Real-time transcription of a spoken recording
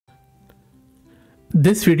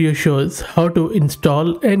This video shows how to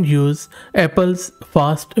install and use Apple's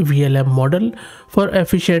FastVLM model for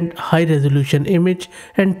efficient high-resolution image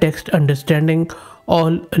and text understanding,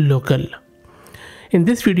 all local. In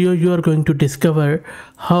this video, you are going to discover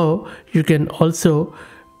how you can also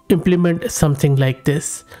implement something like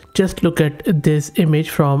this. Just look at this image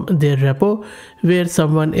from their repo where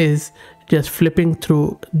someone is just flipping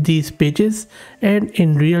through these pages, and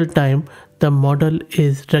in real time the model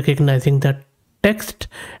is recognizing that text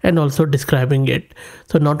and also describing it.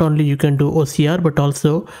 So not only you can do OCR but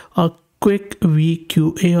also a quick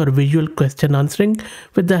VQA or visual question answering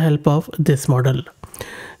with the help of this model.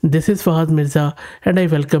 This is Fahad Mirza and I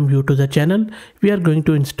welcome you to the channel. We are going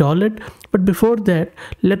to install it, but before that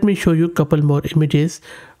let me show you a couple more images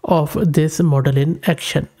of this model in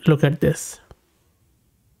action. Look at this.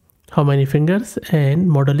 How many fingers, and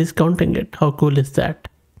model is counting it. How cool is that?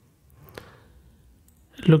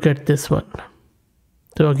 Look at this one.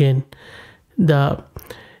 So again, the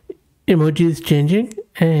emoji is changing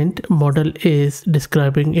and model is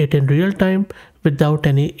describing it in real time without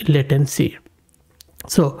any latency.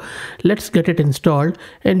 So let's get it installed,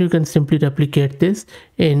 and you can simply replicate this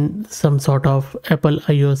in some sort of Apple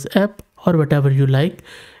iOS app or whatever you like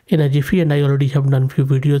in a jiffy, and I already have done few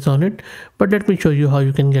videos on it, but let me show you how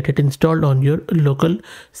you can get it installed on your local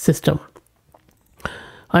system.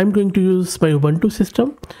 I'm going to use my Ubuntu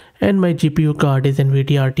system and my GPU card is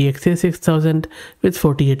NVIDIA RTX A6000 with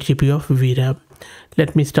 48 GB of VRAM.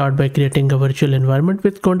 Let me start by creating a virtual environment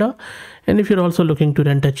with Conda, and if you're also looking to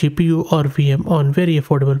rent a GPU or VM on very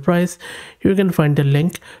affordable price, you can find the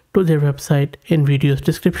link to their website in video's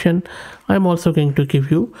description. I'm also going to give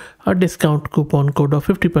you a discount coupon code of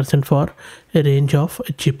 50% for a range of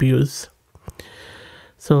GPUs.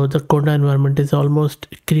 So the Conda environment is almost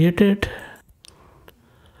created.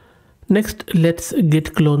 Next, let's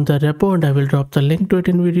git clone the repo, and I will drop the link to it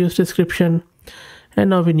in video's description. And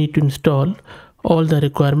now we need to install all the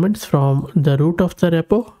requirements from the root of the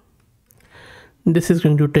repo. This is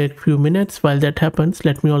going to take few minutes. While that happens,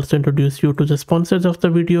 let me also introduce you to the sponsors of the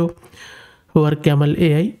video, who are Camel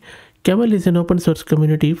AI. Camel is an open source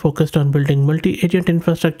community focused on building multi-agent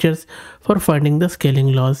infrastructures for finding the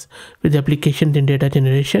scaling laws with applications in data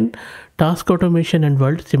generation, task automation, and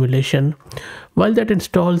world simulation. While that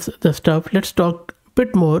installs the stuff, let's talk a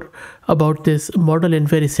bit more about this model in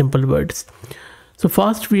very simple words. So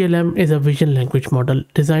FastVLM is a vision language model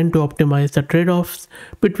designed to optimize the trade-offs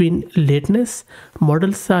between lateness,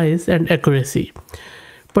 model size, and accuracy,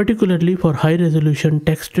 particularly for high-resolution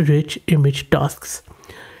text-rich image tasks.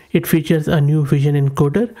 It features a new vision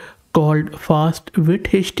encoder called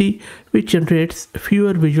FastVLM, which generates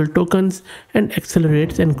fewer visual tokens and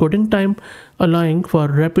accelerates encoding time, allowing for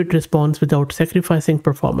rapid response without sacrificing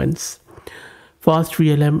performance.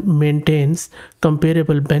 FastVLM maintains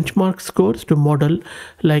comparable benchmark scores to model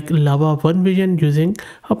like Lava 1 Vision using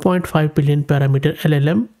a 0.5 billion parameter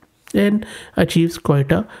LLM and achieves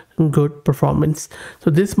quite a good performance. So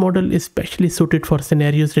this model is specially suited for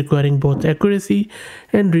scenarios requiring both accuracy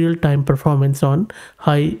and real-time performance on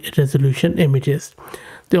high resolution images.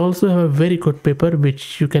 They also have a very good paper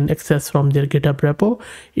which you can access from their GitHub repo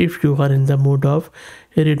if you are in the mood of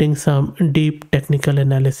reading some deep technical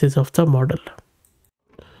analysis of the model.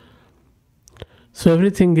 So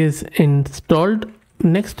everything is installed.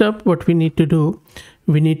 Next up, what we need to do,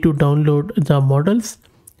 we need to download the models,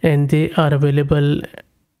 and they are available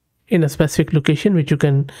in a specific location which you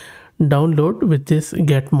can download with this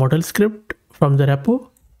get model script from the repo.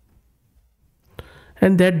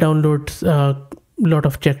 And that downloads a lot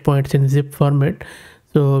of checkpoints in zip format.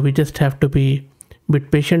 So we just have to be a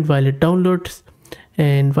bit patient while it downloads.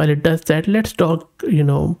 And while it does that, let's talk,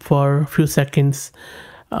 for a few seconds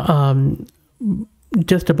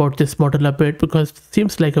just about this model a bit, because it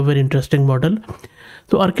seems like a very interesting model.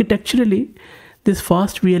 So architecturally, this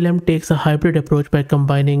FastVLM takes a hybrid approach by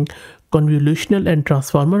combining convolutional and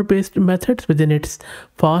transformer based methods within its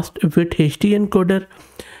FastVLM encoder,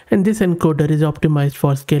 and this encoder is optimized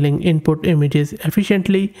for scaling input images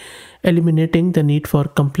efficiently, eliminating the need for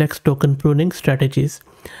complex token pruning strategies.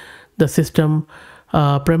 The system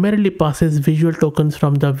primarily passes visual tokens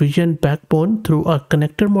from the vision backbone through a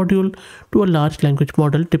connector module to a large language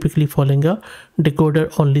model, typically following a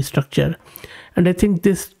decoder only structure. And I think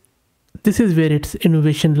this is where its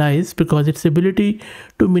innovation lies, because its ability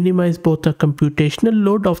to minimize both the computational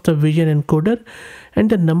load of the vision encoder and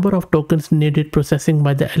the number of tokens needed processing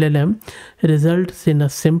by the LLM results in a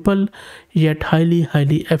simple yet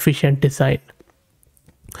highly efficient design.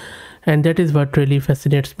 And that is what really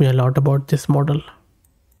fascinates me a lot about this model.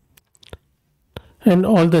 and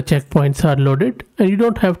all the checkpoints are loaded, and you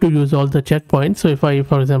don't have to use all the checkpoints. So if I,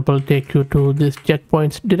 for example, take you to this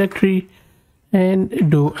checkpoints directory and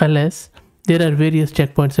do ls, there are various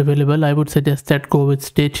checkpoints available. I would suggest that go with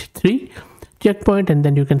stage 3 checkpoint, and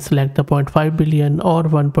then you can select the 0.5 billion or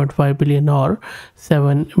 1.5 billion or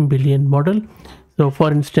 7 billion model. So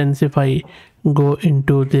for instance, if I go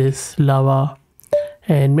into this lava,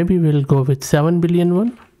 and maybe we'll go with 7 billion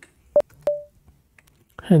one,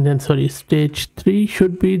 and then sorry, stage 3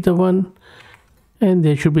 should be the one, and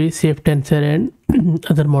there should be safe tensor and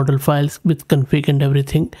other model files with config and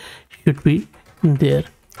everything should be there.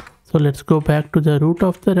 So let's go back to the root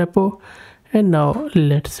of the repo, and now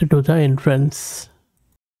let's do the inference.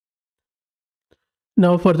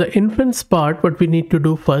 Now for the inference part, what we need to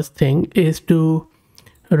do first thing is to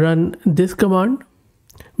run this command,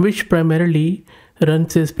 which primarily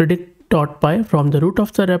runs is predict.py from the root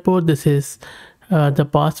of the repo. This is the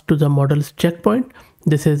path to the model's checkpoint.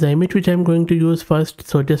 This is the image which I'm going to use first,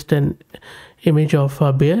 so just an image of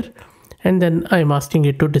a bear, and then I'm asking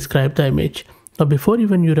it to describe the image. Now before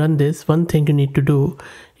even you run this, one thing you need to do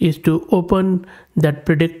is to open that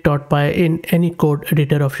predict.py in any code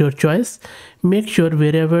editor of your choice. Make sure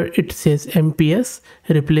wherever it says MPS,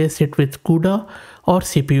 replace it with CUDA or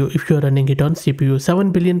CPU if you're running it on CPU.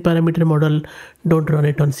 7 billion parameter model, don't run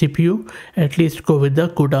it on CPU, at least go with the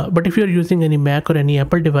CUDA. But if you're using any Mac or any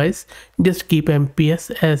Apple device, just keep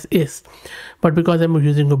MPS as is. But because I'm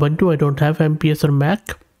using Ubuntu, I don't have MPS or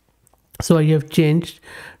Mac, so I have changed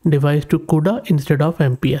device to CUDA instead of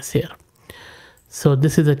MPS here. So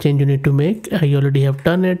this is a change you need to make. I already have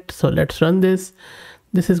done it. So let's run this.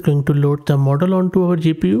 This is going to load the model onto our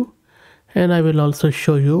GPU. And I will also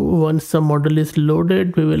show you once the model is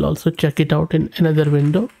loaded, we will also check it out in another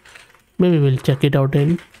window. Maybe we'll check it out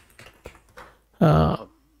in, there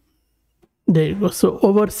you go. So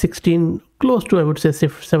over 16, close to I would say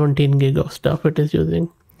 17 gig of stuff it is using.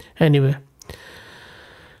 Anyway,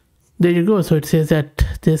 there you go. So it says that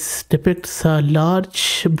this depicts a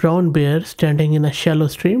large brown bear standing in a shallow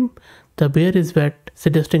stream. The bear is wet,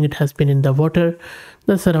 suggesting it has been in the water.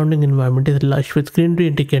 The surrounding environment is lush with greenery,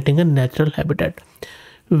 indicating a natural habitat.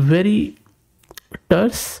 Very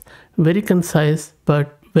terse, very concise,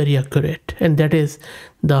 but very accurate. And that is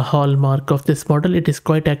the hallmark of this model. It is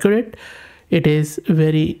quite accurate. It is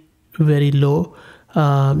very, very low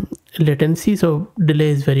latency. So delay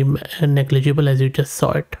is very negligible, as you just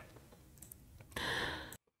saw it.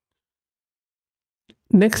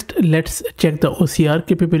 Next, let's check the OCR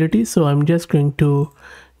capability. So I'm just going to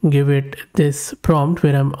give it this prompt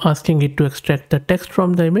where I'm asking it to extract the text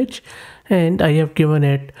from the image, and I have given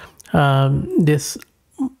it this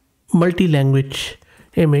multi-language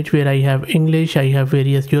image where I have English, I have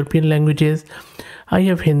various European languages, I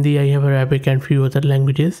have Hindi, I have Arabic and few other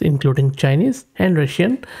languages including Chinese and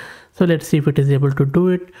Russian. So let's see if it is able to do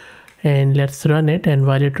it, and let's run it. And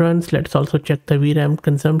while it runs, let's also check the VRAM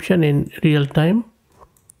consumption in real time.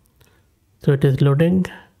 So it is loading.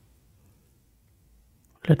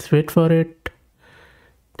 Let's wait for it.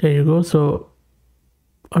 There you go. So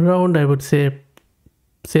around, I would say,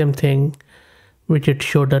 same thing which it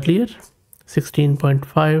showed earlier,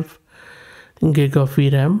 16.5 gig of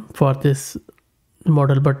VRAM for this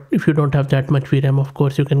model. But if you don't have that much VRAM, of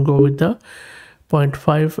course you can go with the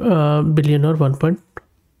 0.5 billion or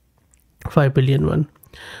 1.5 billion one.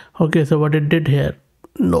 Okay, so what it did here,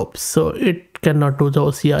 nope, so it cannot do the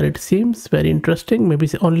OCR. It seems very interesting. Maybe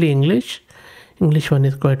it's only English one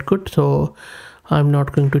is quite good, so I'm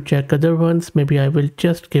not going to check other ones. Maybe I will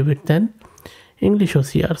just give it then English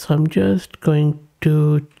OCR. So I'm just going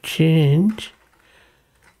to change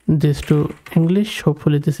this to English.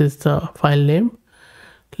 Hopefully this is the file name.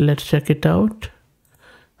 Let's check it out.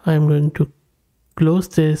 I'm going to close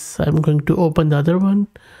this. I'm going to open the other one.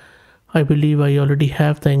 I believe I already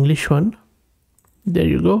have the English one. There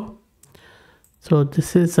you go. So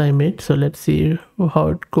this is the image. So let's see how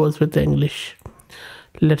it goes with the English.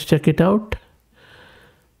 Let's check it out.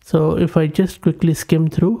 So if I just quickly skim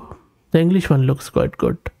through, the English one looks quite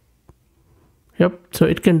good. Yep, so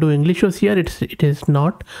it can do English OCR. It is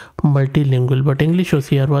not multilingual, but English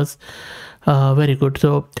OCR was very good.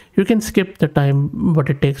 So you can skip the time what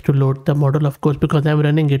it takes to load the model, of course, because I'm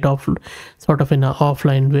running it off sort of in an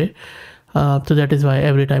offline way. So that is why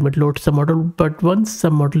every time it loads the model. But once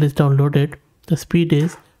the model is downloaded, the speed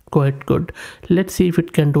is quite good. Let's see if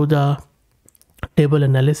it can do the table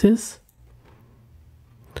analysis.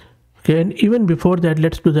 Okay, and even before that,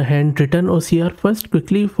 let's do the handwritten OCR first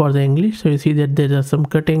quickly for the English. So you see that there are some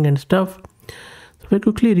cutting and stuff. So if I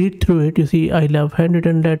quickly read through it, you see I love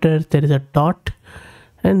handwritten letters. There is a dot,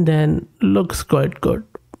 and then looks quite good.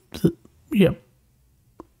 So, yep,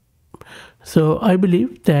 So I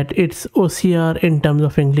believe that its OCR in terms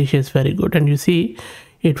of English is very good, and you see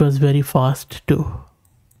it was very fast too.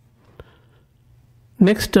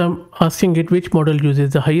 Next, I'm asking it which model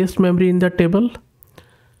uses the highest memory in the table,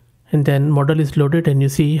 and then model is loaded and you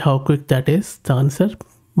see how quick that is. The answer,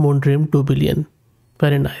 Moondream 2 billion.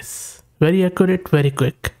 Very nice, very accurate, very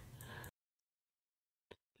quick.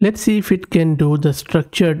 Let's see if it can do the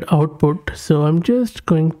structured output. So I'm just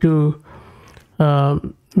going to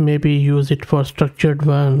maybe use it for structured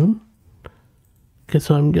one. Okay,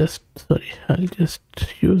 so I'll just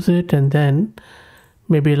use it, and then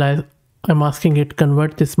maybe like I'm asking it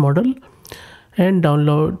convert this model and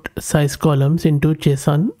download size columns into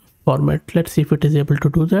JSON format. Let's see if it is able to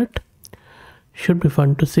do that. Should be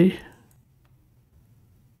fun to see.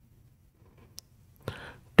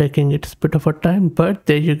 Taking its bit of a time, but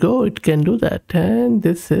there you go, it can do that, and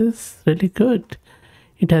this is really good.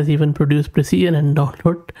 It has even produced precision and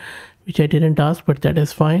download, which I didn't ask, but that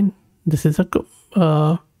is fine. This is a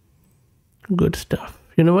good stuff.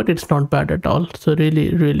 You know what, it's not bad at all. So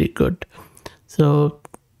really good. So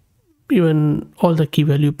even all the key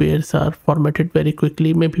value pairs are formatted very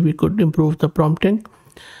quickly. Maybe we could improve the prompting.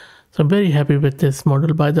 So I'm very happy with this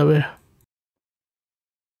model, by the way.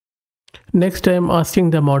 Next, I'm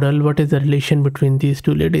asking the model what is the relation between these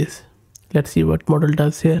two ladies. Let's see what model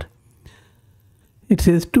does here. It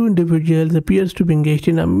says two individuals appears to be engaged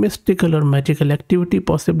in a mystical or magical activity,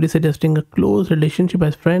 possibly suggesting a close relationship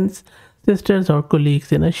as friends, sisters, or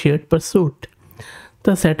colleagues in a shared pursuit.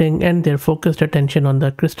 The setting and their focused attention on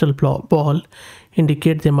the crystal ball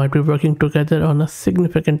indicate they might be working together on a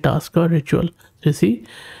significant task or ritual. So you see,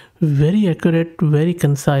 very accurate, very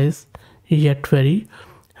concise, yet very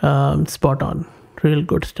spot on. Real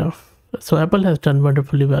good stuff. So Apple has done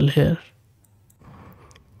wonderfully well here.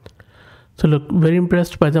 So look, very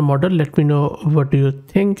impressed by the model. Let me know what do you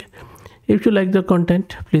think. If you like the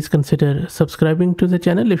content, please consider subscribing to the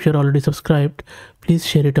channel. If you're already subscribed, please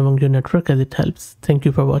share it among your network as it helps. Thank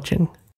you for watching.